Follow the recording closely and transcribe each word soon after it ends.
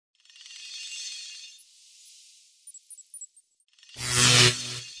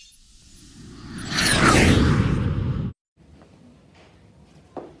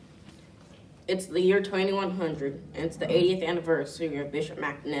It's the year 2100, and it's the 80th anniversary of Bishop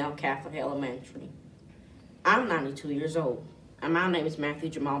Macdonell Catholic Elementary. I'm 92 years old, and my name is Matthew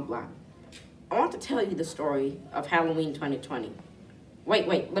Jamal Black. I want to tell you the story of Halloween 2020. Wait,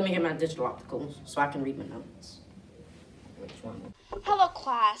 let me get my digital opticals so I can read my notes. Which one? Hello,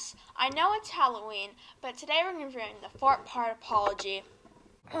 class. I know it's Halloween, but today we're reviewing the four-part apology.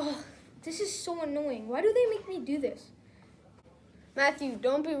 Oh, this is so annoying. Why do they make me do this? Matthew,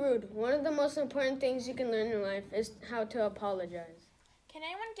 don't be rude. One of the most important things you can learn in life is how to apologize. Can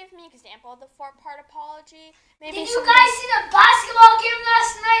anyone give me an example of the four-part apology? Did you guys see the basketball game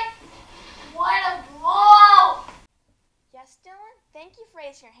last night? What a blowout! Yes, Dylan? Thank you for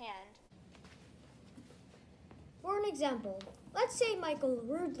raising your hand. For an example, let's say Michael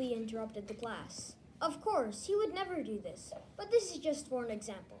rudely interrupted the class. Of course, he would never do this, but this is just for an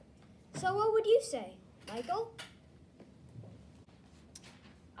example. So what would you say, Michael?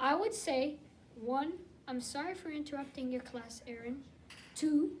 I would say, 1, I'm sorry for interrupting your class, Aaron.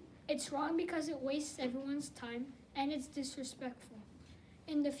 2, it's wrong because it wastes everyone's time and it's disrespectful.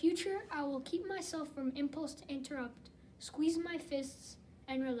 In the future, I will keep myself from impulse to interrupt, squeeze my fists,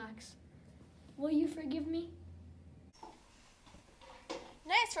 and relax. Will you forgive me?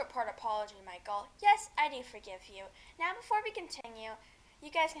 Nice four-part apology, Michael. Yes, I do forgive you. Now, before we continue,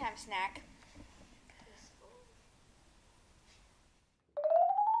 you guys can have a snack.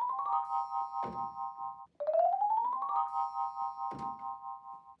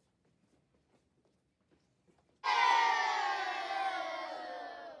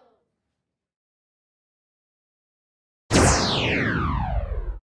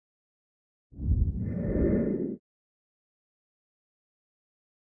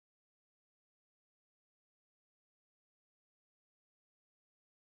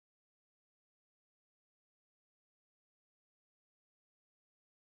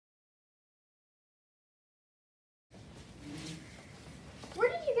 Where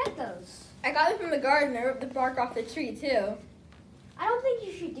did you get those? I got it from the garden. I ripped the bark off the tree, too. I don't think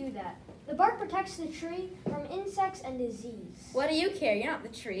you should do that. The bark protects the tree from insects and disease. What do you care? You're not the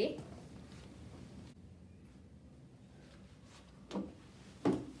tree.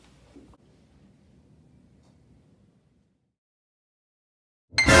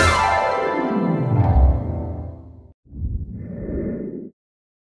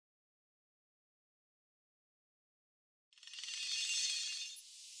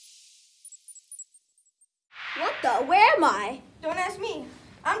 What the? Where am I? Don't ask me.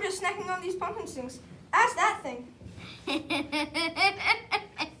 I'm just snacking on these pumpkin stings. Ask that thing.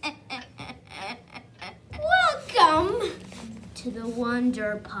 Welcome to the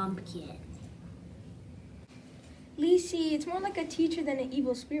Wonder Pumpkin. Lisi, it's more like a teacher than an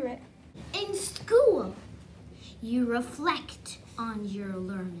evil spirit. In school, you reflect on your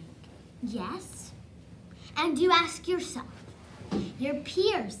learning, yes? And you ask yourself, your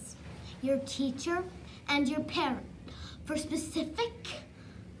peers, your teacher, and your parent for specific,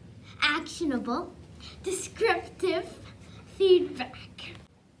 actionable, descriptive feedback.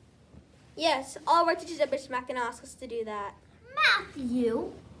 Yes, all of our teachers at Bishop Macdonell ask us to do that.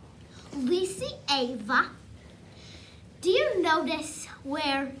 Matthew, Lisi, Ava, do you notice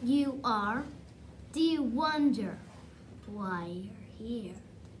where you are? Do you wonder why you're here?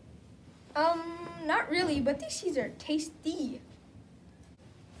 Not really, but these seeds are tasty.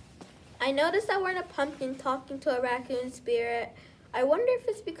 I noticed that we're in a pumpkin talking to a raccoon spirit. I wonder if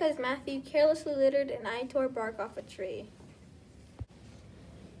it's because Matthew carelessly littered and I tore bark off a tree.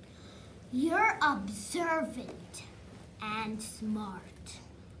 You're observant and smart.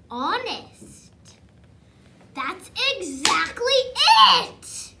 Honest. That's exactly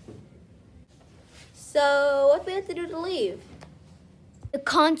it! So, what do we have to do to leave? The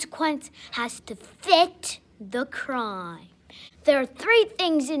consequence has to fit the crime. There are 3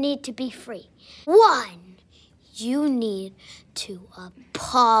 things you need to be free. 1, you need to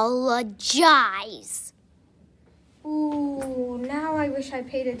apologize. Ooh, now I wish I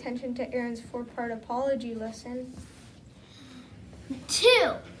paid attention to Aaron's 4-part apology lesson.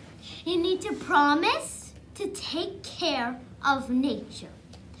 2, you need to promise to take care of nature.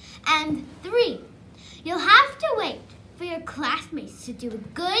 And 3, you'll have to wait for your classmates to do a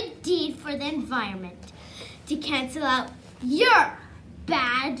good deed for the environment to cancel out your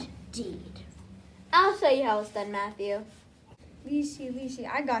bad deed. I'll show you how it's done, Matthew. Lisi,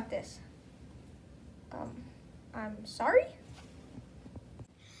 I got this. I'm sorry?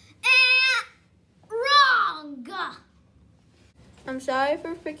 Wrong! I'm sorry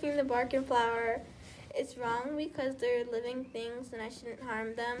for picking the bark and flower. It's wrong because they're living things and I shouldn't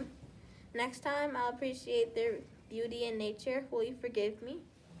harm them. Next time, I'll appreciate their beauty and nature. Will you forgive me?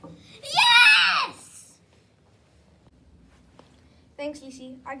 Yeah! Thanks,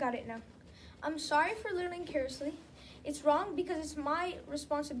 EC. I got it now. I'm sorry for learning carelessly. It's wrong because it's my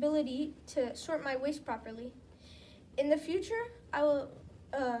responsibility to sort my waste properly. In the future, I will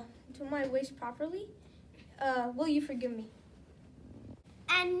do my waste properly. Will you forgive me?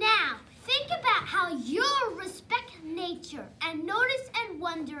 And now, think about how you'll respect nature and notice and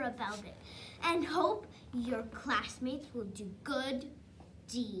wonder about it, and hope your classmates will do good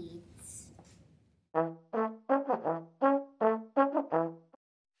deeds. Oh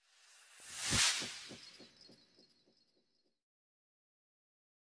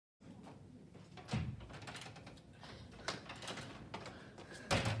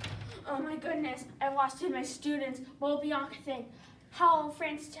my goodness, I lost 2 of my students. What will Bianca think? How will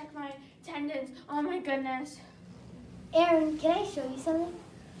Francis check my attendance? Oh my goodness. Aaron, can I show you something?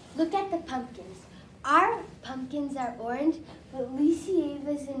 Look at the pumpkins. Our pumpkins are orange, but Lucy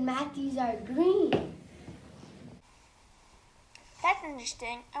Ava's and Matthew's are green. That's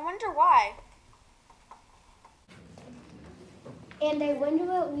interesting. I wonder why. And I wonder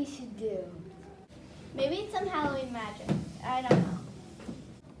what we should do. Maybe it's some Halloween magic. I don't know.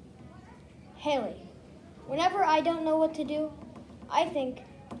 Haley, whenever I don't know what to do, I think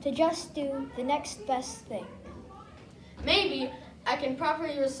to just do the next best thing. Maybe I can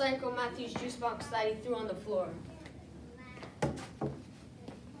properly recycle Matthew's juice box that he threw on the floor.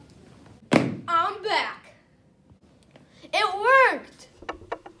 I'm back. It worked.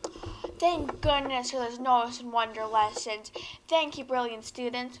 Thank goodness for those Notice and Wonder lessons. Thank you, brilliant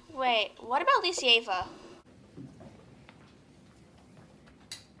students. Wait, what about Ava?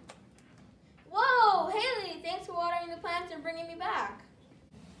 Whoa, Haley, thanks for watering the plants and bringing me back.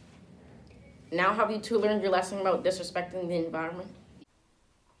 Now have you two learned your lesson about disrespecting the environment?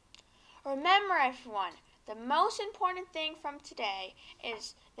 Remember, everyone, the most important thing from today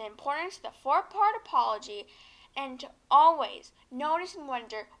is the importance of the 4-part apology and to always notice and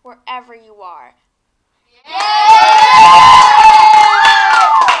wonder wherever you are. Yay!